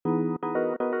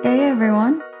Hey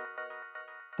everyone,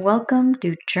 welcome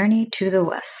to Journey to the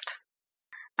West.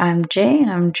 I'm Jay and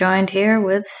I'm joined here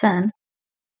with Sen.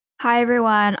 Hi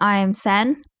everyone, I'm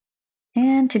Sen.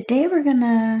 And today we're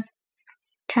gonna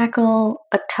tackle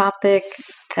a topic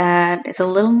that is a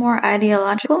little more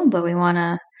ideological, but we want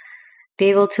to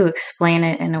be able to explain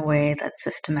it in a way that's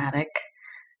systematic.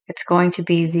 It's going to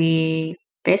be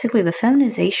basically the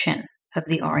feminization of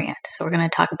the Orient. So we're going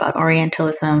to talk about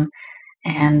Orientalism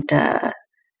and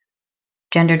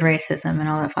gendered racism and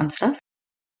all that fun stuff.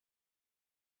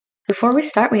 Before we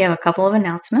start, we have a couple of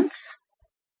announcements.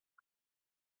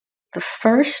 The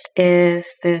first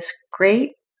is this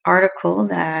great article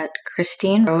that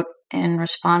Christine wrote in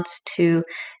response to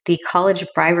the college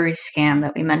bribery scam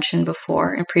that we mentioned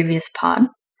before in previous pod.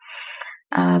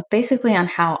 Basically on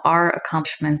how our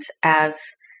accomplishments as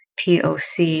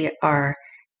POC are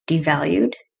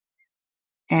devalued.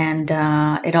 And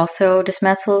it also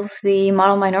dismantles the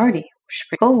model minority, which is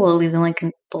pretty cool. We'll leave the link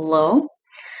below.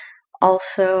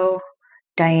 Also,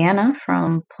 Diana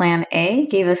from Plan A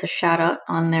gave us a shout out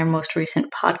on their most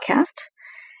recent podcast.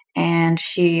 And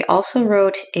she also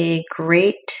wrote a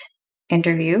great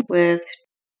interview with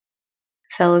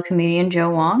fellow comedian Joe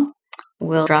Wong.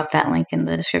 We'll drop that link in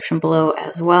the description below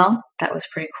as well. That was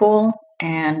pretty cool.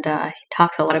 And he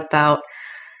talks a lot about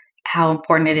how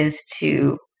important it is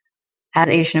to, as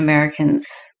Asian Americans,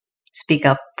 speak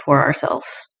up for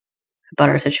ourselves about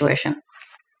our situation.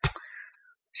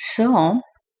 So,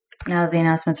 now that the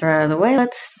announcements are out of the way,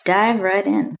 let's dive right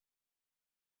in.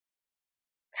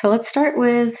 So let's start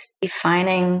with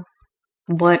defining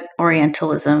what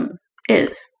Orientalism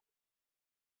is.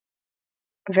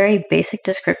 A very basic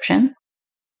description.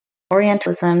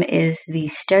 Orientalism is the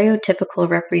stereotypical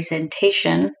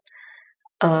representation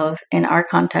of, in our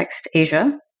context,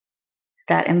 Asia,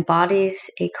 that embodies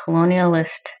a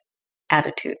colonialist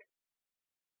attitude.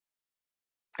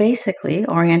 Basically,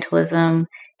 Orientalism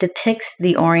depicts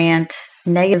the Orient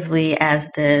negatively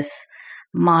as this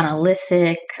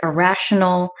monolithic,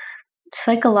 irrational,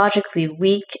 psychologically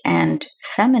weak, and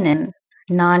feminine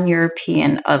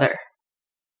non-European other.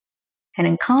 And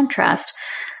in contrast,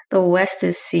 the West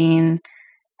is seen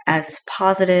as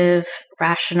positive,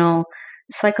 rational,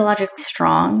 psychologically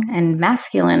strong, and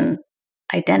masculine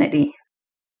identity.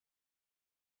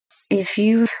 If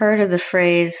you've heard of the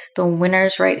phrase, the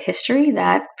winners write history,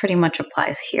 that pretty much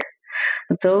applies here.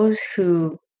 Those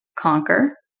who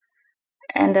conquer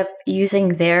end up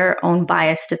using their own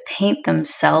bias to paint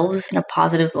themselves in a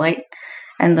positive light,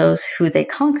 and those who they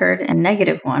conquered a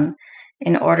negative one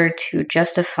in order to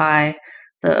justify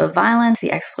the violence,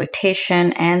 the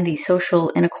exploitation, and the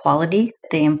social inequality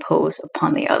they impose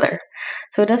upon the other.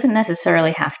 So it doesn't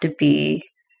necessarily have to be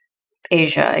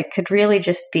Asia. It could really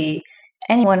just be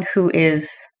anyone who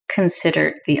is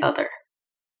considered the other.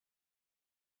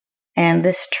 And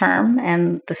this term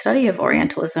and the study of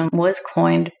Orientalism was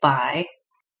coined by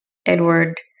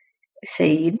Edward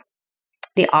Said,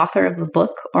 the author of the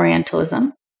book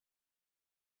Orientalism.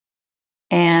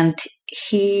 And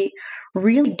he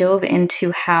really dove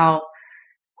into how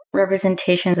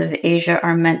representations of Asia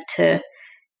are meant to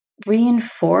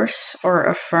reinforce or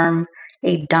affirm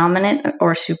a dominant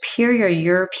or superior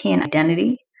European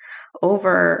identity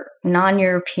over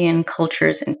non-European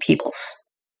cultures and peoples.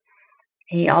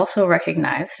 He also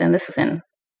recognized, and this was in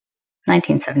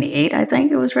 1978, I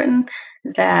think it was written,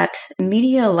 that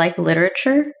media like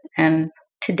literature, and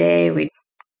today we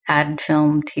add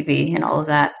film, TV, and all of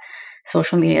that,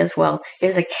 social media as well,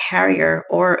 is a carrier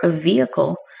or a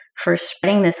vehicle for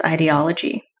spreading this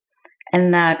ideology.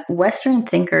 And that Western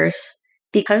thinkers,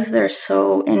 because they're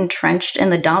so entrenched in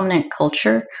the dominant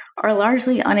culture, are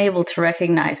largely unable to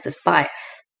recognize this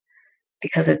bias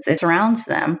because it surrounds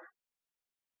them.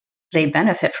 They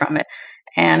benefit from it.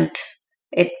 And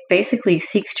it basically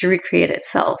seeks to recreate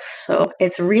itself. So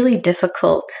it's really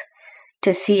difficult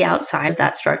to see outside of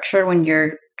that structure when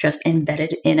you're just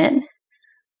embedded in it.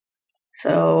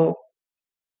 So,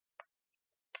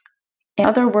 in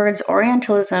other words,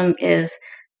 Orientalism is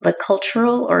the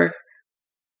cultural or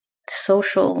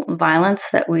social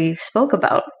violence that we spoke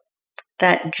about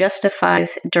that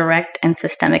justifies direct and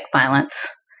systemic violence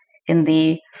in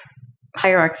the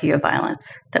hierarchy of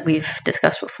violence that we've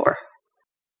discussed before.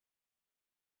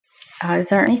 Is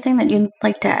there anything that you'd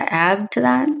like to add to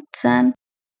that, Sen?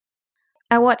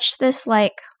 I watched this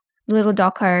little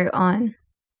doco on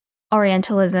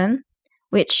Orientalism,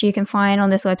 which you can find on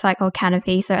this website called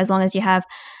Canopy. So as long as you have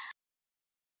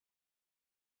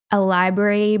a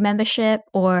library membership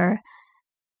or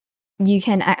you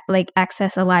can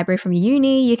access a library from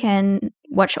uni, you can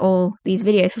watch all these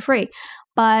videos for free.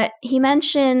 But he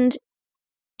mentioned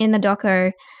in the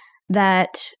doco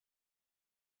that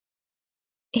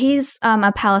he's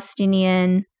a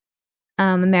Palestinian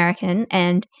American,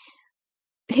 and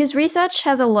his research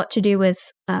has a lot to do with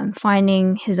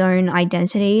finding his own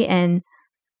identity and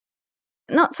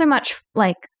not so much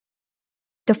like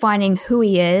defining who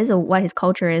he is or what his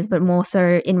culture is, but more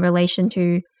so in relation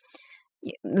to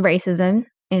racism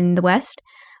in the West.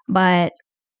 But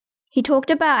he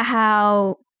talked about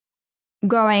how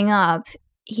growing up,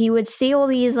 he would see all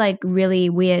these like really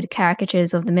weird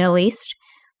caricatures of the Middle East,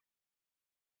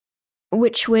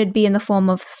 which would be in the form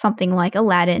of something like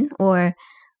Aladdin or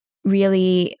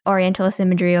really Orientalist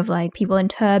imagery of like people in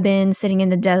turbans sitting in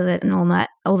the desert and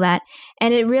all that.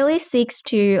 And it really seeks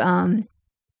to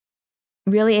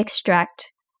really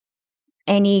extract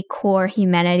any core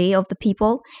humanity of the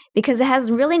people, because it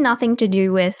has really nothing to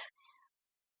do with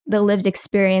the lived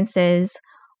experiences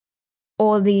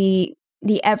or the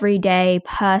everyday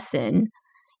person.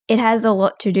 It has a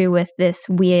lot to do with this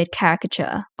weird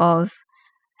caricature of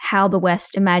how the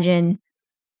West imagine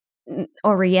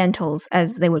Orientals,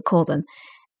 as they would call them.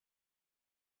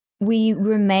 We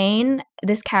remain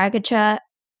this caricature,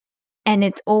 and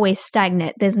it's always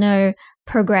stagnant. There's no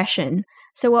progression.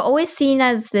 So we're always seen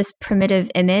as this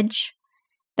primitive image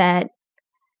that,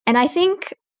 and I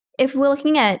think if we're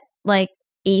looking at like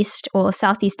East or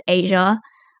Southeast Asia,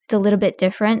 it's a little bit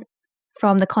different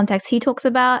from the context he talks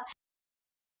about.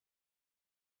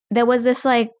 There was this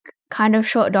like kind of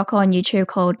short doco on YouTube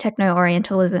called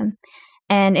Techno-Orientalism,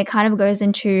 and it kind of goes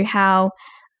into how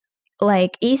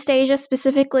like East Asia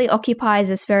specifically occupies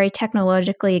this very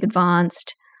technologically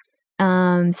advanced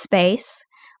space,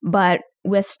 but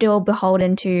we're still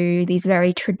beholden to these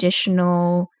very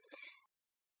traditional,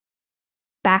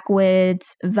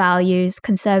 backwards values,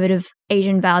 conservative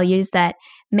Asian values that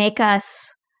make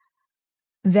us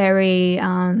very,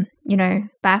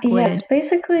 backward. Yes,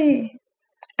 basically,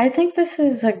 I think this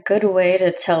is a good way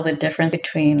to tell the difference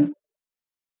between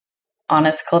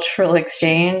honest cultural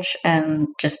exchange and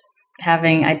just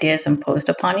having ideas imposed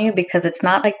upon you, because it's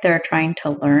not like they're trying to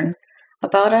learn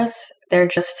about us. They're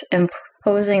just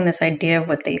imposing this idea of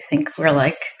what they think we're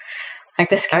like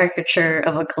this caricature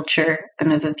of a culture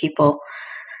and of a people.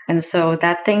 And so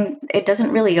that thing, it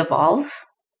doesn't really evolve.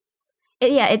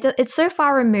 It's so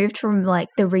far removed from like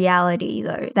the reality,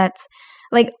 though. That's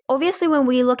like, obviously when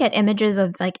we look at images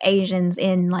of like Asians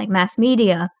in like mass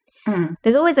media,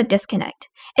 there's always a disconnect.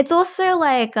 It's also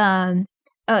like kind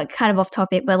of off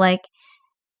topic, but like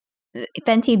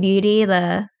Fenty Beauty,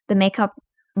 the makeup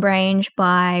range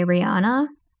by Rihanna,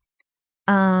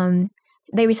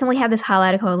 they recently had this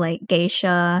highlighter called like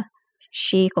Geisha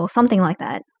Chic or something like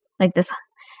that, like this.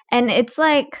 And it's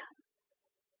like,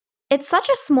 it's such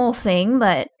a small thing,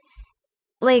 but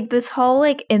like this whole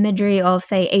like imagery of,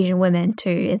 say, Asian women too,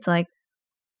 it's like,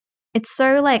 it's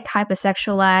so like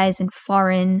hypersexualized and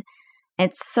foreign.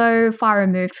 It's so far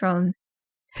removed from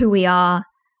who we are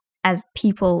as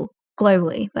people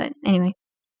globally. But anyway,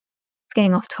 it's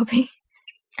getting off topic.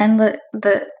 And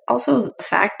the also the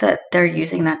fact that they're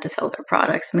using that to sell their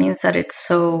products means that it's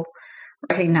so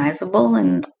recognizable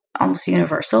and almost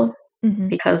universal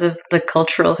because of the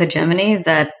cultural hegemony,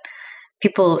 that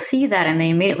people see that and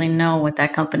they immediately know what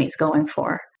that company's going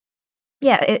for.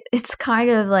 Yeah, it's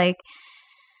kind of like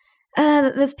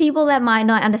there's people that might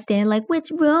not understand like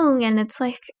what's wrong, and it's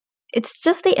like, it's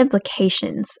just the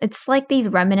implications. It's like these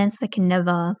remnants that can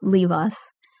never leave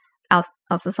us, our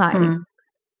society.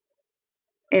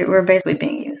 We're basically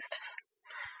being used.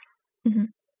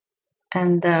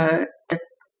 And to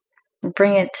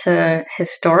bring it to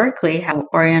historically how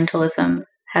Orientalism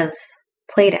has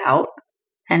played out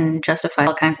and justified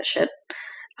all kinds of shit,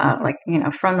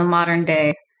 from the modern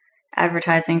day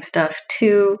advertising stuff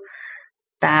to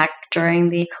back during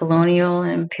the colonial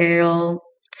and imperial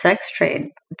sex trade,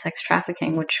 sex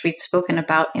trafficking, which we've spoken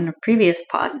about in a previous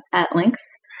pod at length.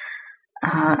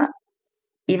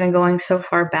 Even going so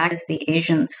far back as the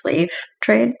Asian slave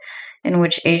trade, in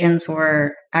which Asians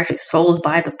were actually sold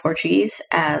by the Portuguese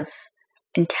as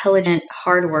intelligent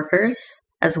hard workers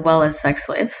as well as sex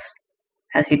slaves,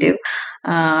 as you do.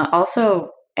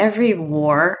 Also, every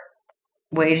war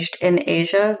waged in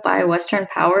Asia by Western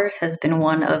powers has been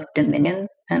one of dominion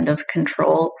and of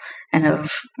control and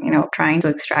of, trying to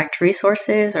extract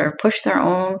resources or push their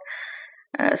own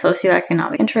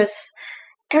socioeconomic interests.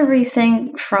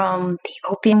 Everything from the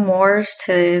Opium Wars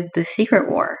to the Secret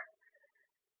War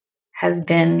has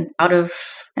been out of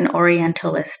an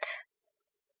Orientalist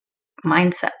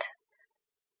mindset.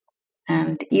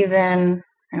 And even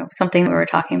something that we were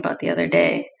talking about the other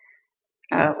day,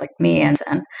 like me and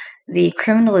Zen, the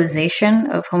criminalization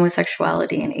of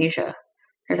homosexuality in Asia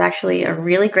there's actually a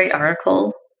really great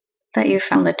article that you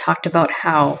found that talked about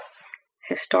how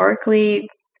historically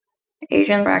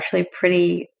Asians were actually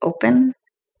pretty open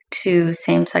to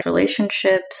same-sex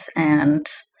relationships, and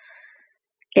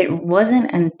it wasn't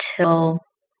until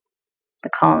the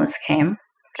colonists came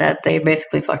that they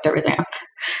basically fucked everything up,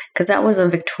 because that was a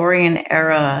Victorian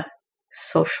era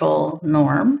social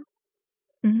norm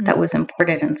that was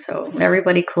imported, and so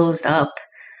everybody closed up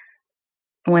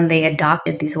when they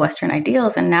adopted these Western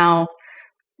ideals. And now,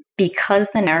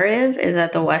 because the narrative is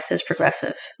that the West is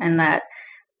progressive and that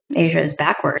Asia is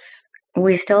backwards,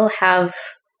 we still have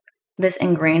this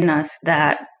ingrained in us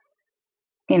that,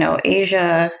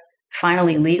 Asia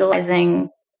finally legalizing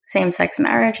same-sex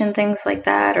marriage and things like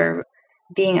that, or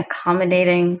being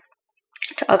accommodating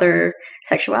to other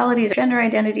sexualities or gender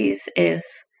identities, is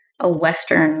a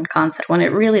Western concept when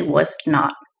it really was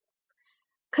not.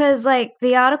 Because,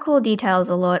 the article details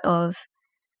a lot of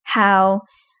how,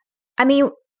 I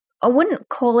wouldn't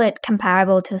call it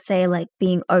comparable to, say,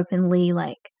 being openly,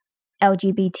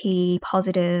 LGBT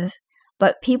positive,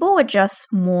 but people were just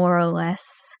more or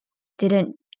less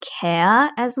didn't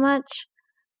care as much.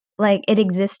 It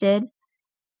existed,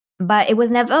 but it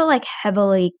was never,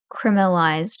 heavily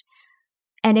criminalized.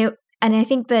 And I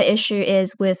think the issue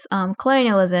is with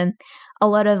colonialism, a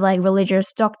lot of,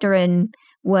 religious doctrine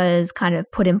was kind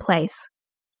of put in place.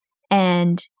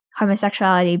 And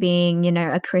homosexuality being,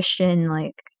 a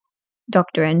Christian,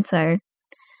 doctrine. So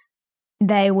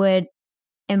they would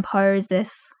impose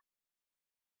this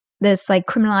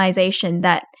criminalization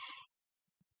that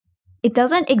it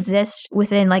doesn't exist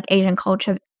within, Asian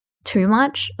culture too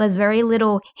much. There's very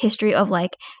little history of,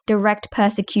 direct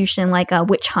persecution, a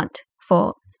witch hunt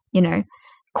for,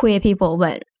 queer people.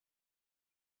 But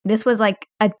this was, a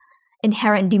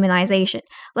inherent demonization.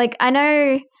 I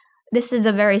know this is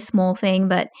a very small thing,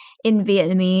 but in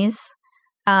Vietnamese,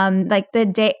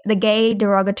 the gay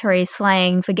derogatory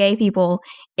slang for gay people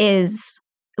is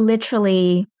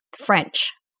literally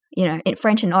French,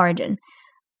 French in origin.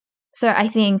 So I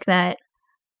think that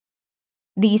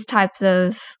these types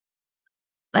of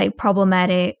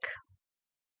problematic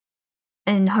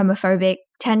and homophobic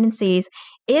tendencies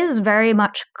is very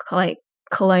much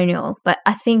colonial, but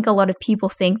I think a lot of people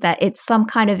think that it's some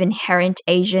kind of inherent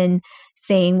Asian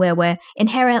thing where we're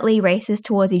inherently racist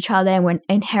towards each other and we're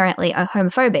inherently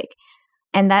homophobic,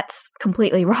 and that's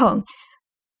completely wrong.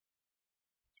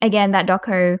 Again, that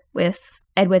doco with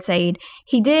Edward Said,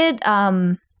 he did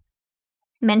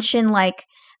mention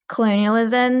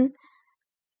colonialism.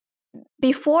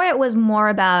 Before it was more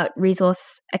about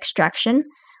resource extraction,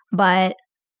 but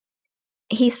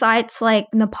he cites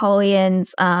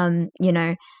Napoleon's,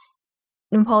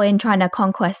 Napoleon trying to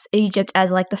conquest Egypt as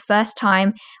the first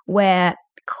time where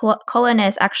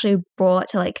colonists actually brought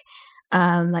to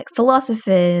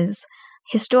philosophers,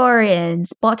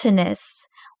 historians, botanists,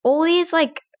 all these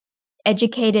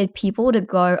educated people to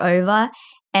go over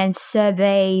and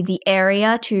survey the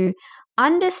area to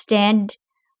understand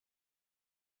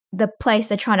the place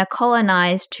they're trying to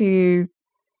colonize, to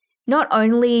not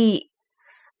only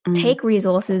take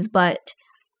resources but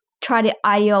try to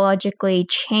ideologically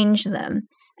change them.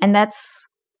 And that's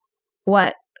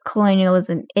what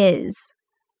colonialism is.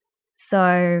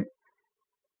 So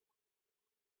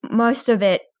most of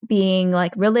it being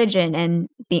religion and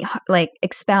being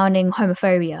expounding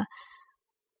homophobia,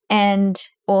 and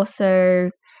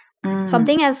also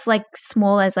something as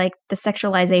small as the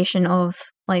sexualization of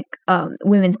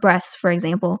women's breasts, for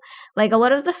example. A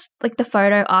lot of this the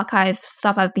photo archive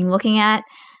stuff I've been looking at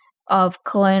of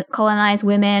colonized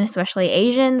women, especially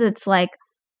Asians, it's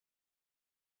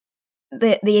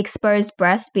the exposed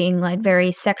breast being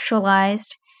very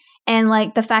sexualized, and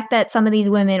the fact that some of these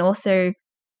women also,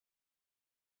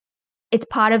 it's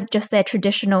part of just their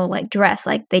traditional dress,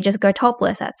 they just go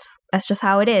topless. That's just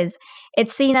how it is.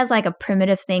 It's seen as a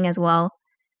primitive thing as well,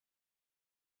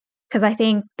 because I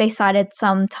think they cited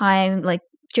some time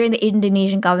during the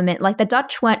Indonesian government, the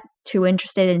Dutch weren't too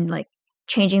interested in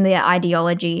changing their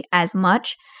ideology as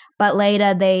much, but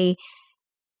later they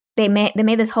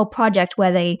made this whole project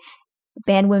where they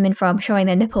banned women from showing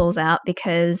their nipples out,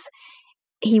 because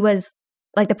he was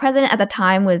the president at the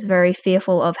time was very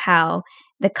fearful of how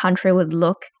the country would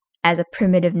look as a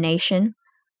primitive nation.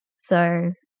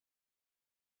 So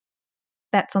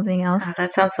that's something else.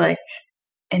 That sounds like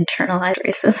internalized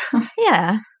racism.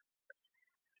 Yeah.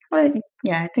 Well,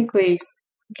 yeah, I think we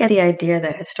get the idea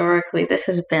that historically this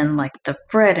has been the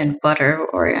bread and butter of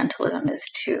Orientalism, is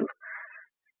to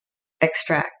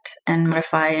extract and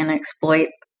modify and exploit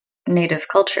native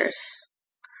cultures.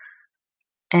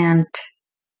 And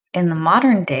in the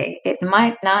modern day, it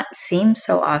might not seem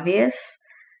so obvious,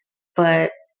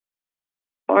 but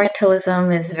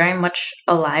Orientalism is very much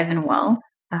alive and well,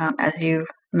 as you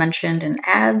mentioned in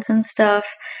ads and stuff.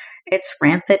 It's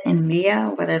rampant in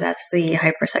media, whether that's the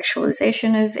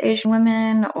hypersexualization of Asian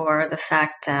women or the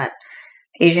fact that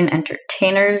Asian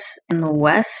entertainers in the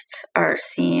West are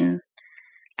seen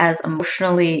as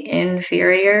emotionally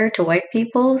inferior to white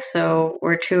people, so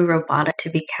we're too robotic to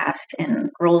be cast in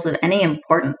roles of any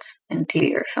importance in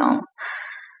TV or film.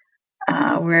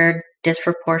 We're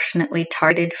disproportionately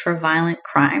targeted for violent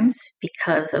crimes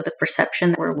because of the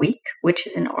perception that we're weak, which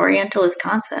is an Orientalist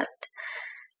concept.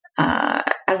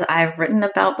 As I've written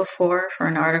about before for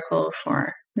an article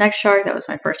for Nextshark, that was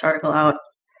my first article out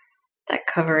that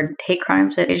covered hate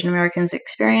crimes that Asian Americans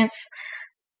experience.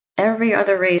 Every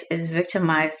other race is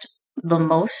victimized the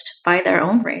most by their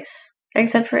own race,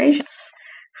 except for Asians,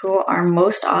 who are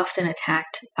most often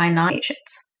attacked by non-Asians.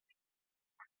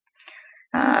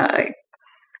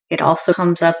 It also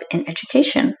comes up in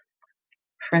education.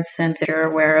 For instance, if you're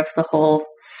aware of the whole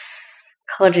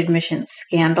college admissions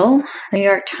scandal, the New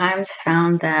York Times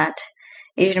found that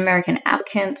Asian American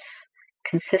applicants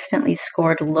consistently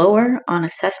scored lower on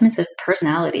assessments of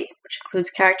personality, which includes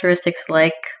characteristics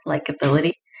like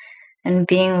likability and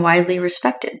being widely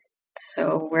respected.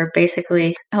 So we're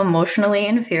basically emotionally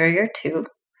inferior to,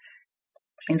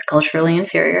 which means culturally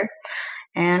inferior,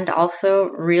 and also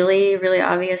really, really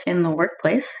obvious in the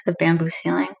workplace, the bamboo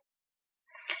ceiling.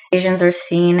 Asians are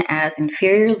seen as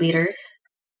inferior leaders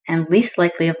and least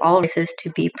likely of all races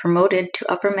to be promoted to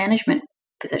upper management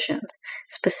positions,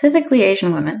 specifically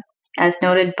Asian women, as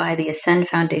noted by the Ascend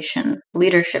Foundation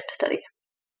leadership study.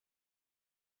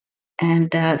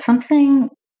 And something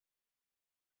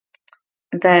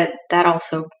that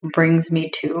also brings me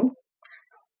to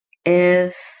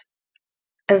is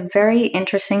a very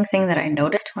interesting thing that I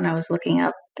noticed when I was looking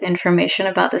up information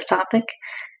about this topic.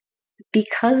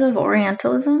 Because of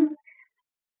Orientalism,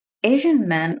 Asian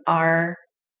men are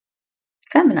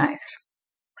feminized,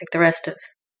 like the rest of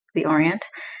the Orient,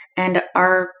 and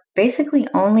are basically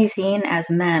only seen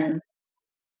as men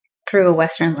through a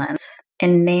Western lens,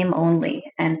 in name only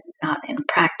and not in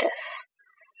practice.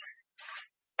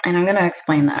 And I'm going to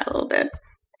explain that a little bit.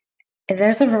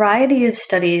 There's a variety of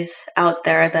studies out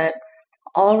there that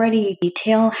already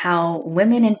detail how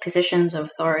women in positions of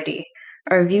authority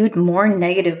are viewed more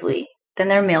negatively than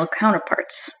their male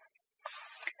counterparts.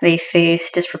 They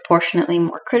face disproportionately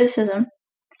more criticism,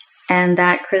 and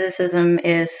that criticism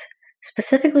is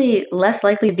specifically less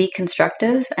likely to be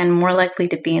constructive and more likely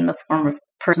to be in the form of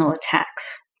personal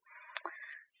attacks.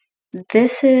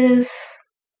 This is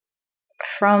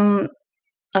from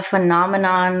a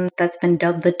phenomenon that's been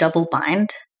dubbed the double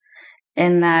bind,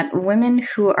 in that women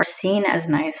who are seen as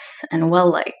nice and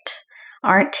well-liked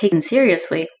aren't taken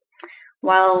seriously,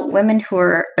 while women who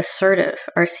are assertive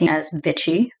are seen as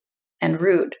bitchy and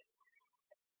rude.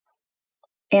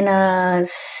 In a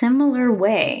similar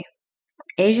way,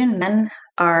 Asian men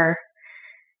are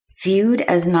viewed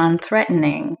as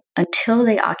non-threatening until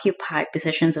they occupy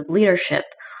positions of leadership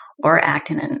or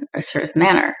act in an assertive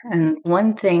manner. And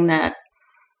one thing that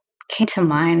came to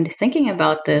mind thinking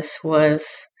about this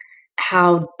was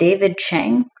how David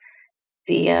Chang,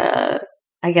 the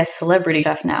celebrity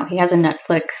chef now, he has a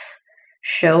Netflix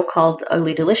show called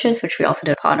Ugly Delicious, which we also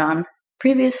did a pod on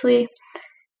previously.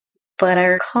 But I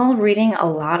recall reading a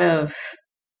lot of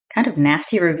kind of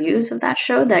nasty reviews of that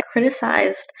show that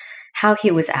criticized how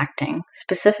he was acting.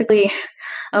 Specifically,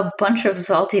 a bunch of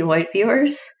salty white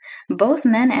viewers, both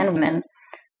men and women,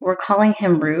 were calling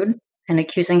him rude and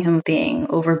accusing him of being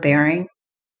overbearing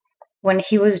when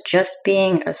he was just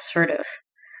being assertive.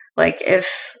 Like,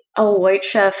 if a white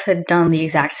chef had done the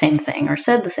exact same thing or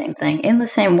said the same thing in the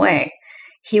same way,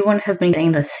 he wouldn't have been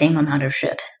getting the same amount of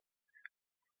shit.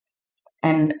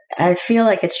 And I feel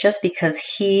like it's just because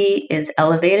he is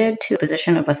elevated to a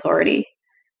position of authority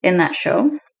in that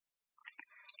show,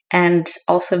 and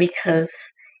also because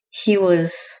he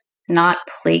was not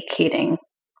placating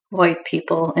white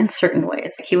people in certain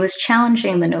ways. He was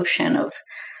challenging the notion of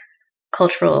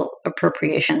cultural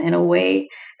appropriation in a way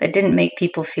that didn't make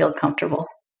people feel comfortable,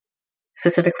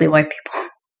 specifically white people.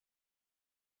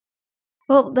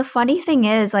 Well, the funny thing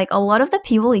is, like, a lot of the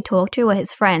people he talked to were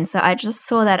his friends, so I just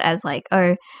saw that as,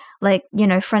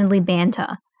 friendly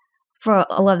banter for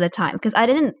a lot of the time. Because I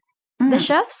didn't...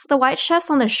 The white chefs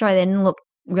on the show, they didn't look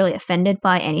really offended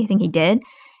by anything he did.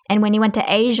 And when he went to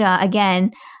Asia,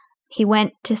 again, he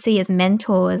went to see his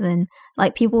mentors and,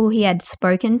 like, people he had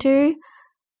spoken to,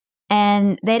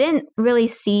 and they didn't really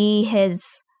see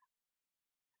his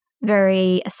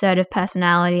very assertive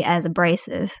personality as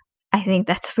abrasive. I think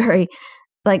that's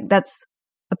that's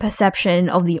a perception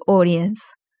of the audience.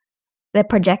 they're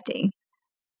projecting.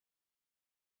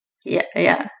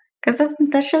 Yeah. Because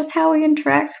that's just how we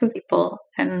interact with people.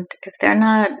 And if they're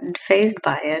not fazed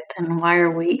by it, then why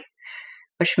are we?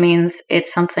 Which means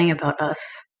it's something about us.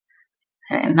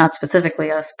 And not specifically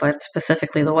us, but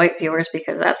specifically the white viewers,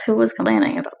 because that's who was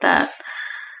complaining about that.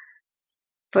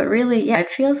 But really, yeah, it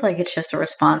feels like it's just a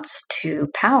response to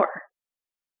power.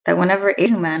 That whenever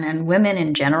Asian men and women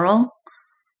in general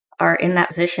are in that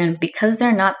position, because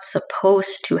they're not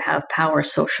supposed to have power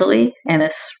socially in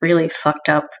this really fucked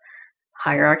up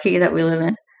hierarchy that we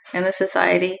live in the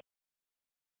society,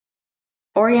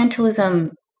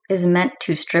 Orientalism is meant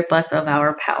to strip us of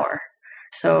our power.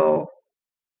 So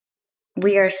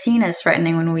we are seen as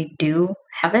threatening when we do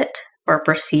have it or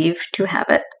perceive to have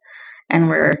it, and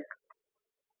we're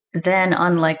then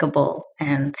unlikable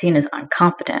and seen as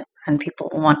incompetent, and people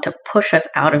want to push us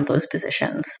out of those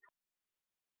positions.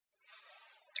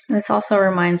 This also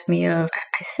reminds me of,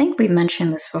 I think we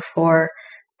mentioned this before,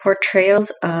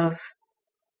 portrayals of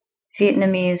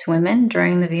Vietnamese women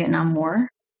during the Vietnam War.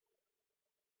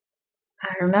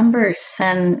 I remember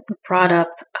Sen brought up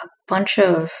a bunch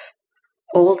of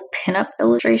old pinup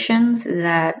illustrations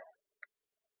that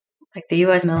like the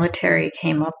US military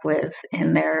came up with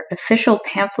in their official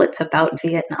pamphlets about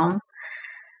Vietnam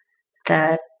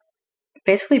that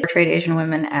basically portrayed Asian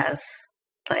women as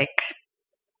like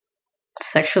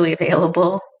sexually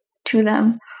available to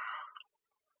them.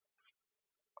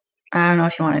 I don't know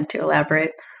if you wanted to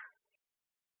elaborate.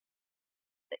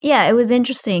 Yeah, it was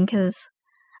interesting because,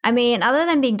 I mean, other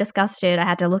than being disgusted, I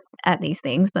had to look at these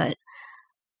things, but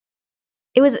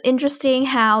it was interesting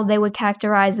how they would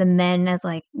characterize the men as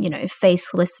like, you know,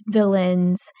 faceless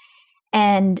villains,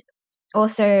 and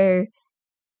also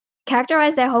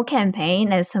characterize their whole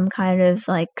campaign as some kind of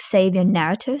like savior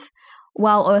narrative,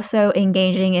 while also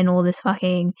engaging in all this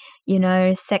fucking, you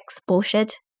know, sex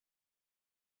bullshit.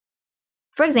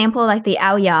 For example, like the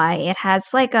ao dai, it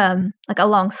has like a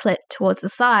long slit towards the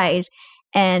side,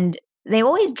 and they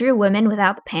always drew women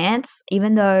without the pants,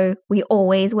 even though we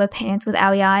always wear pants with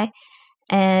ao dai.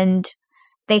 And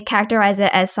they characterize it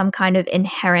as some kind of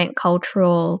inherent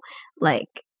cultural,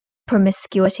 like,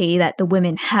 promiscuity that the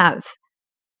women have,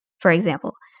 for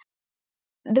example.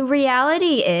 The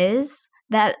reality is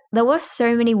that there were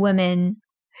so many women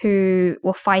who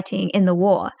were fighting in the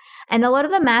war. And a lot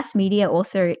of the mass media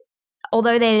also,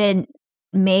 although they didn't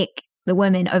make the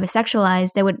women over-sexualized,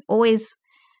 they would always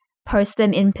post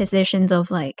them in positions of,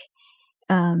 like,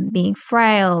 being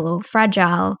frail or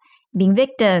fragile, being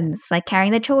victims, like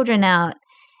carrying their children out.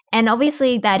 And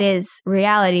obviously that is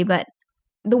reality, but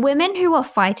the women who were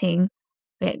fighting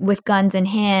with guns in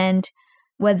hand,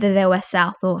 whether they were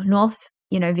South or North,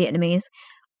 you know, Vietnamese,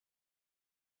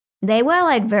 they were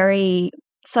like very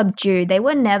subdued. They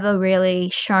were never really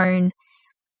shown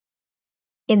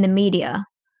in the media.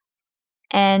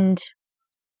 And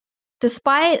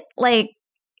despite like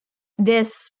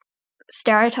this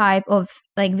stereotype of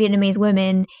like Vietnamese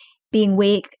women being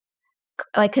weak,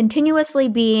 like continuously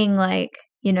being like,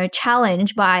 you know,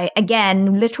 challenged by,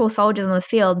 again, literal soldiers on the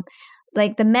field,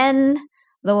 like the men,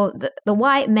 the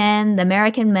white men, the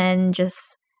American men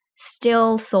just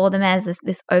still saw them as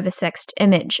this oversexed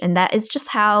image. And that is just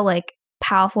how like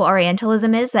powerful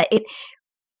Orientalism is, that it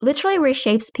literally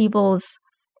reshapes people's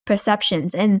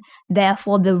perceptions and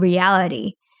therefore the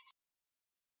reality.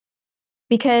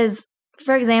 Because,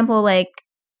 for example, like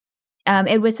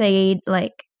Edward Said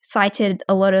like cited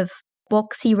a lot of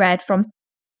books he read from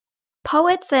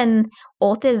poets and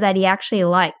authors that he actually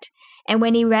liked. And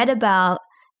when he read about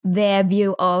their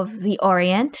view of the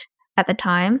Orient at the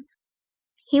time,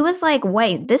 he was like,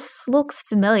 wait, this looks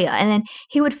familiar. And then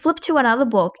he would flip to another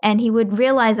book and he would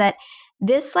realize that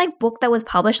this like book that was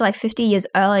published like 50 years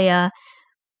earlier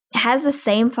has the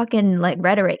same fucking like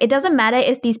rhetoric. It doesn't matter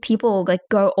if these people like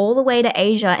go all the way to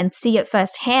Asia and see it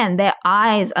firsthand. Their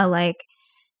eyes are like,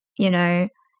 you know,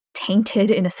 tainted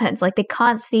in a sense. Like they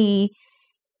can't see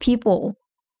people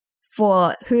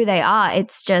for who they are.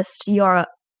 It's just you're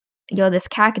this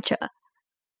caricature.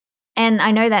 And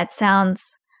I know that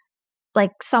sounds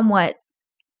like somewhat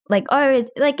like, oh,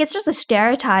 it's just a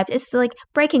stereotype. It's like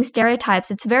breaking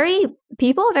stereotypes. It's very,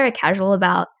 people are very casual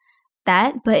about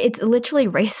that, but it's literally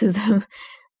racism,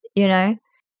 you know?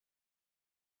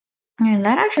 And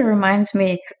that actually reminds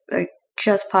me, like,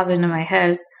 just popped into my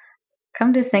head.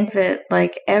 Come to think of it,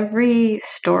 like every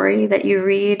story that you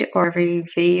read or every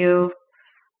video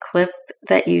clip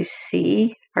that you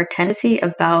see or tend to see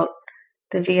about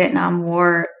the Vietnam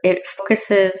War, it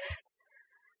focuses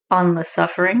on the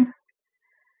suffering.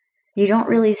 You don't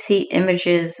really see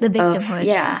images the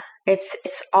victimhood.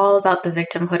 It's all about the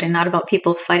victimhood and not about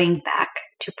people fighting back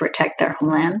to protect their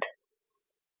homeland.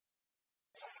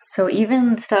 So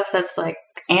even stuff that's like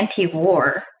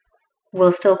anti-war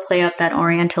will still play up that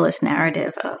Orientalist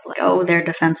narrative of like, oh, they're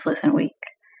defenseless and weak,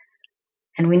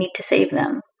 and we need to save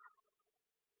them,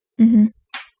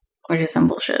 which is some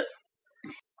bullshit.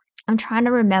 I'm trying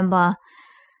to remember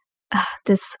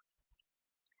this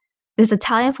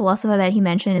Italian philosopher that he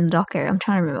mentioned in the doco. I'm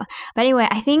trying to remember. But anyway,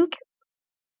 I think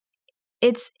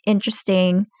it's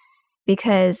interesting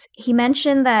because he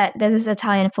mentioned that there's this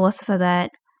Italian philosopher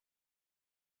that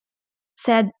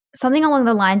said something along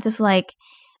the lines of like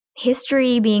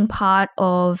history being part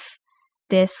of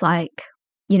this like,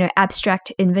 you know,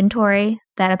 abstract inventory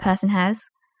that a person has.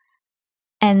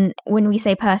 And when we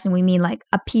say person, we mean like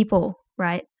a people,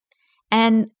 right?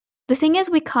 And the thing is,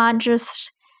 we can't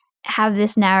just have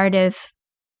this narrative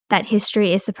that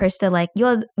history is supposed to like,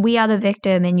 we are the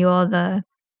victim and you're the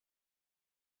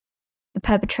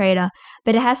perpetrator.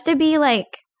 But it has to be like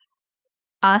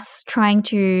us trying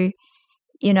to,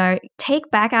 you know, take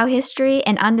back our history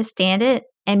and understand it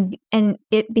and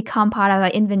it become part of our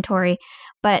inventory.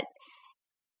 But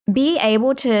be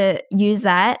able to use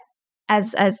that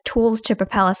as tools to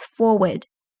propel us forward.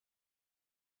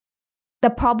 The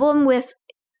problem with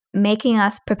making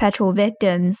us perpetual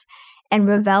victims and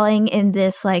reveling in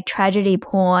this like tragedy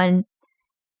porn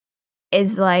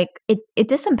is like it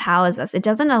disempowers us. It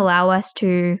doesn't allow us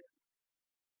to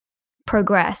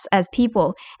progress as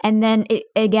people. And then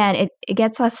it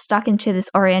gets us stuck into this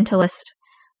Orientalist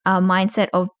mindset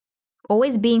of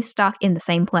always being stuck in the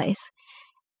same place.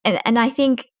 And I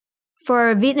think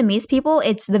for Vietnamese people,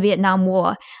 it's the Vietnam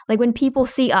War. Like when people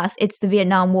see us, it's the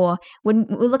Vietnam War. When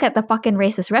we look at the fucking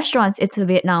racist restaurants, it's the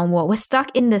Vietnam War. We're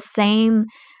stuck in the same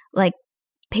like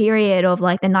period of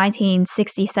like the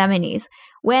 1960s, 70s.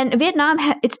 When Vietnam,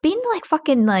 it's been like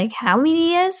fucking like how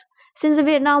many years since the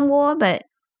Vietnam War? But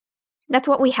that's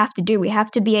what we have to do. We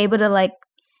have to be able to like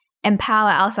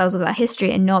empower ourselves with our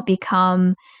history and not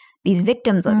become these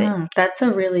victims of it. That's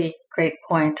a really great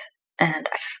point. And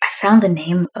I found the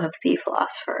name of the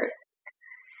philosopher,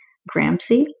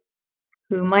 Gramsci,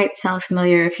 who might sound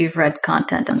familiar if you've read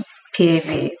content on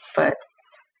PAV, but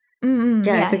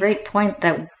yeah, it's a great point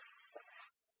that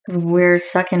we're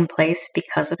stuck in place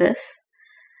because of this.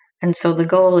 And so the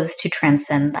goal is to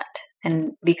transcend that.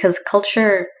 And because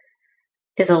culture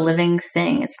is a living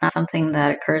thing, it's not something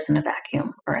that occurs in a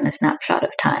vacuum or in a snapshot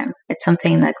of time. It's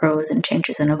something that grows and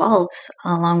changes and evolves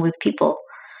along with people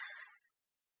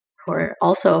who are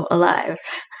also alive.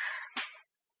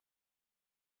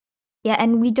 Yeah,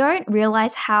 and we don't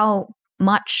realize how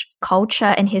much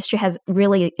culture and history has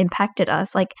really impacted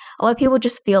us. Like a lot of people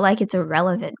just feel like it's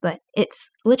irrelevant, but it's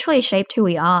literally shaped who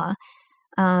we are.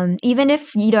 Even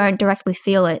if you don't directly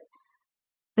feel it,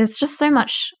 there's just so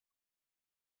much,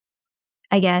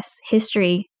 I guess,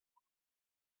 history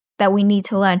that we need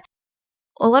to learn.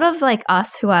 A lot of like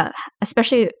us who are,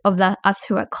 especially of us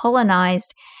who are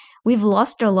colonized, we've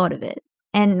lost a lot of it.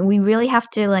 And we really have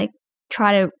to like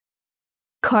try to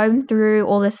comb through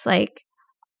all this like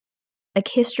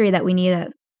history that we need to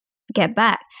get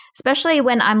back. Especially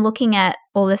when I'm looking at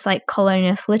all this like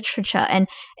colonialist literature and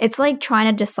it's like trying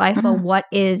to decipher what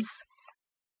is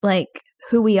like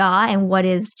who we are and what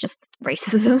is just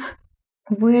racism.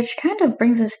 Which kind of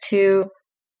brings us to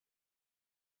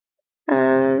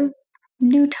a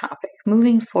new topic,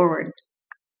 moving forward.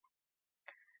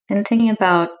 And thinking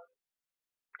about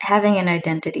having an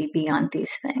identity beyond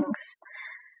these things.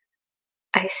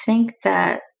 I think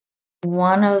that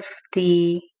one of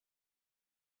the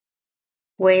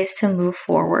ways to move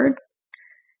forward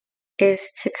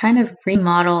is to kind of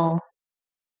remodel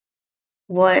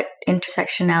what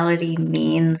intersectionality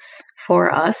means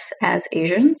for us as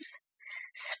Asians,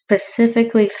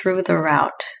 specifically through the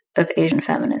route of Asian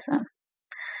feminism.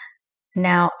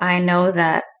 Now, I know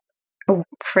that a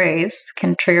phrase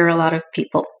can trigger a lot of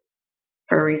people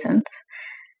for reasons,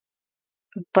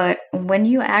 but when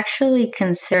you actually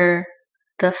consider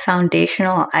the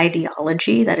foundational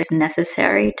ideology that is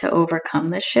necessary to overcome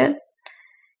this shit,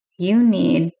 you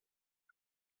need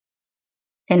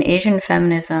an Asian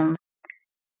feminism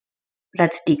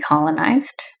that's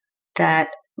decolonized, that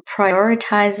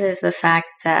prioritizes the fact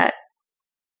that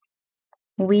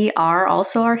we are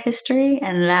also our history,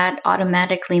 and that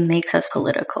automatically makes us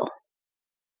political.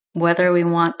 Whether we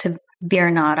want to be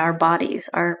or not, our bodies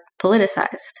are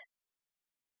politicized.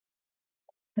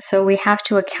 So we have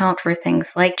to account for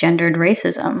things like gendered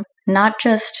racism, not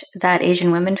just that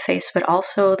Asian women face, but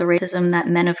also the racism that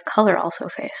men of color also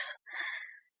face,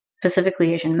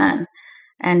 specifically Asian men,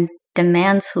 and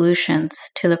demand solutions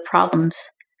to the problems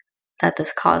that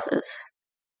this causes.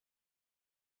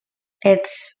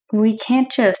 We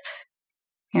can't just,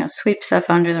 sweep stuff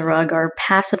under the rug or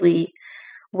passively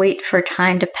wait for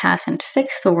time to pass and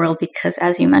fix the world because,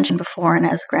 as you mentioned before, and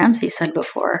as Gramsci said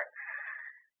before,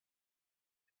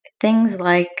 things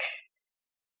like,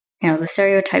 the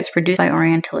stereotypes produced by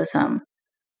Orientalism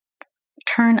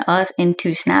turn us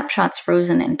into snapshots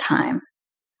frozen in time.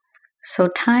 So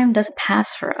time doesn't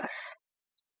pass for us,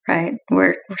 right?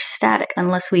 We're static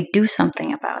unless we do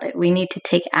something about it. We need to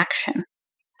take action.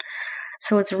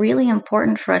 So it's really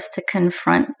important for us to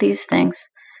confront these things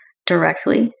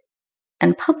directly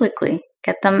and publicly,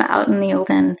 get them out in the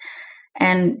open,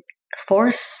 and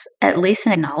force at least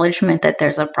an acknowledgement that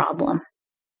there's a problem,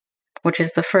 which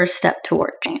is the first step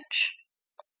toward change.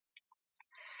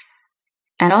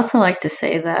 I'd also like to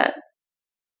say that,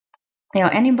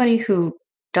 anybody who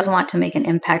does want to make an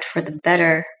impact for the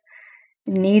better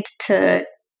needs to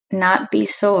not be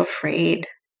so afraid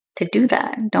to do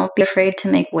that. Don't be afraid to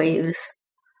make waves,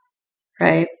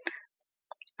 right?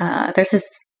 There's this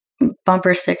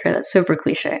bumper sticker that's super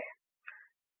cliche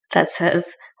that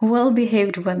says,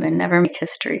 "Well-behaved women never make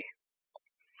history."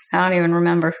 I don't even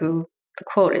remember who the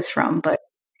quote is from, but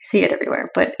you see it everywhere.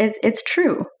 But it's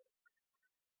true.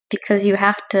 Because you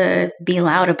have to be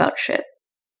loud about shit,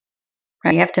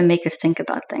 right? You have to make us think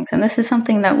about things. And this is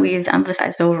something that we've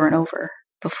emphasized over and over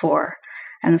before,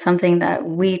 and something that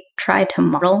we try to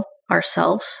model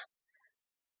ourselves,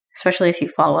 especially if you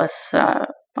follow us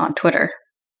on Twitter.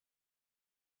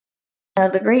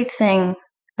 The great thing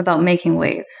about making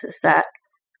waves is that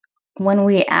when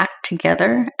we act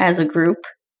together as a group,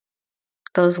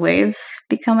 those waves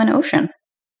become an ocean.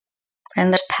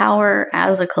 And there's power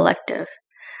as a collective.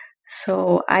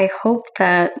 So I hope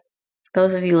that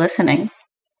those of you listening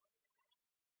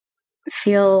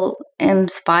feel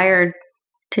inspired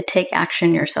to take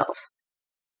action yourselves.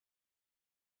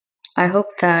 I hope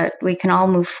that we can all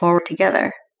move forward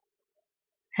together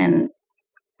and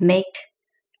make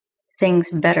things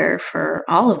better for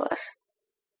all of us.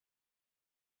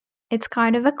 It's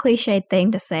kind of a cliched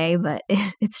thing to say, but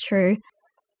it's true.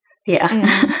 Yeah.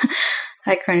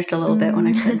 I cringed a little bit when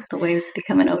I said the waves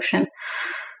become an ocean.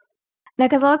 No,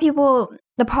 because a lot of people,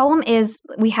 the problem is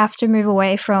we have to move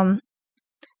away from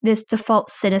this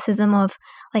default cynicism of,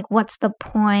 like, what's the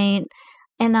point?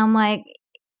 And I'm like,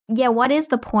 yeah, what is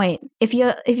the point? If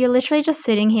you're literally just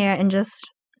sitting here and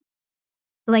just,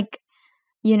 like,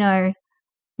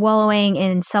 wallowing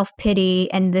in self-pity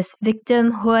and this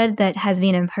victimhood that has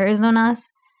been imposed on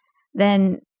us,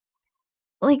 then,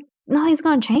 like, nothing's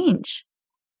going to change.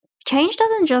 Change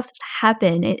doesn't just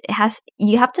happen.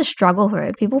 You have to struggle for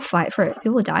it. People fight for it.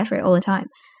 People die for it all the time.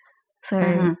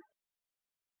 So,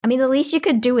 I mean, the least you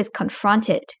could do is confront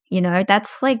it.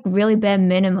 That's like really bare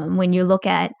minimum when you look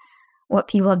at what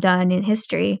people have done in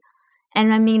history.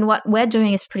 And I mean, what we're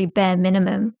doing is pretty bare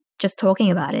minimum, just talking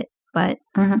about it. But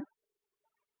I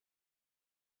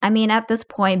mean, at this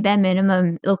point, bare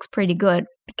minimum looks pretty good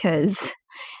because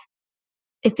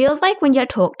it feels like when you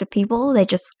talk to people, they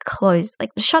just close, like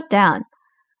shut down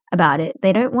about it.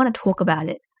 They don't want to talk about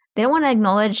it. They don't want to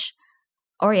acknowledge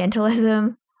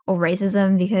Orientalism or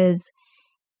racism because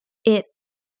it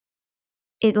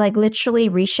like literally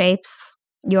reshapes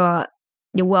your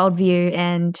worldview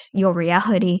and your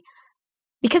reality,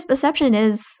 because perception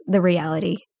is the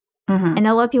reality. And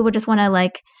a lot of people just want to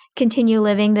like continue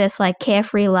living this like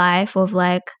carefree life of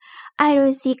like, I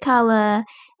don't see color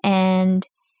and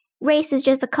race is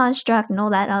just a construct and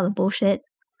all that other bullshit.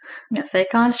 Yes, a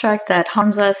construct that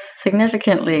harms us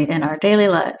significantly in our daily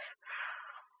lives.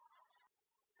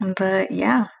 But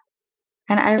yeah.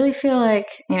 And I really feel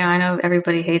like, I know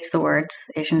everybody hates the words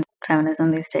Asian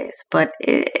feminism these days, but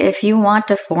if you want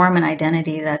to form an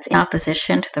identity that's in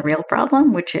opposition to the real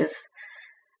problem, which is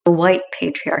the white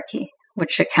patriarchy,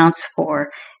 which accounts for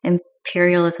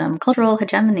imperialism, cultural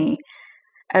hegemony,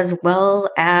 as well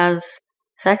as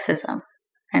sexism,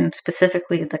 and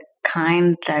specifically the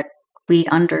kind that we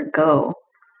undergo,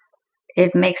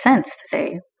 it makes sense to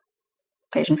say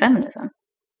Asian feminism,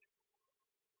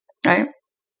 right?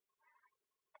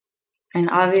 And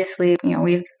obviously,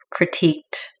 we've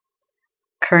critiqued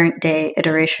current day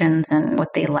iterations and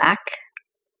what they lack,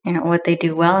 what they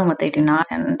do well and what they do not,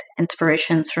 and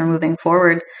inspirations for moving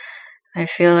forward. I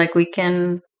feel like we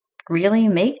can really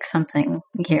make something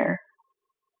here,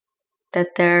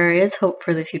 that there is hope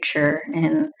for the future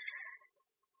in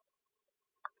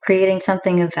creating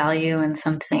something of value and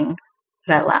something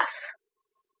that lasts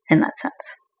in that sense.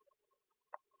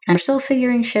 And we're still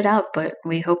figuring shit out, but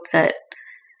we hope that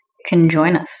you can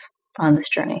join us on this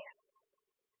journey.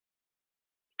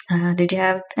 Did you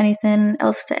have anything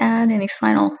else to add? Any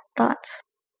final thoughts?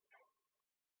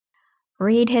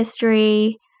 Read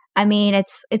history. I mean,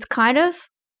 it's kind of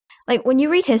like when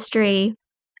you read history,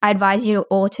 I advise you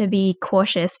all to be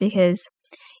cautious because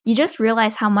you just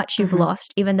realize how much you've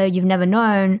lost, even though you've never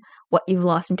known what you've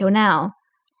lost until now.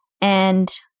 And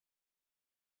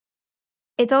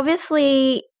it's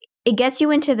obviously, it gets you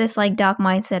into this like dark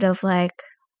mindset of like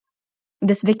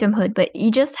this victimhood, but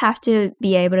you just have to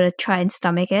be able to try and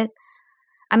stomach it.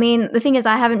 I mean, the thing is,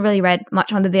 I haven't really read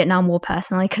much on the Vietnam War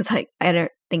personally because I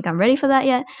don't think I'm ready for that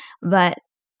yet. But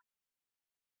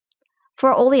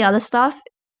for all the other stuff,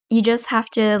 you just have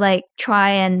to like try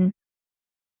and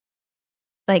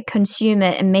like consume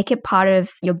it and make it part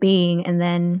of your being and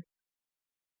then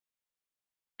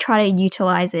try to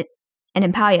utilize it and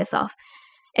empower yourself.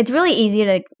 It's really easy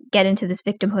to get into this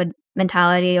victimhood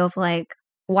mentality of like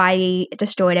why he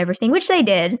destroyed everything, which they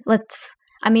did.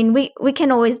 We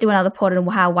can always do another pod on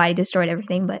how Whitey destroyed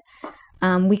everything, but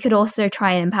we could also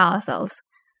try and empower ourselves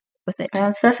with it.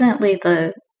 That's definitely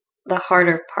the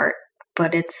harder part,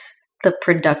 but it's the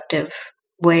productive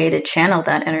way to channel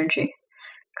that energy.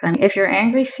 I mean, if you're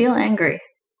angry, feel angry.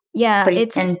 Yeah,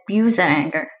 and use that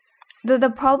anger.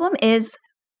 The problem is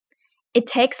it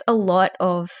takes a lot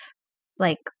of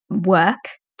like work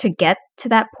to get to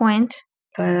that point.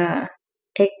 But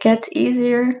it gets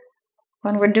easier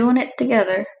when we're doing it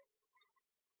together.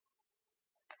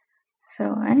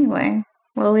 So anyway,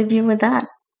 we'll leave you with that.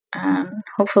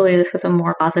 Hopefully this was a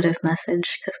more positive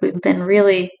message because we've been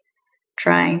really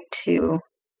trying to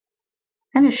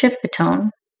kind of shift the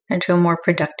tone into a more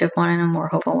productive one and a more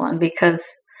hopeful one because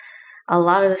a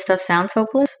lot of the stuff sounds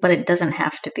hopeless, but it doesn't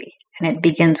have to be. And it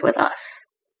begins with us.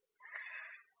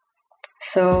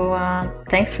 So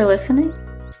thanks for listening.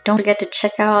 Don't forget to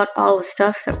check out all the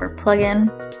stuff that we're plugging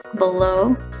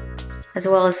below, as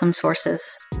well as some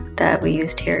sources that we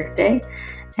used here today.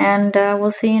 And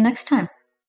we'll see you next time.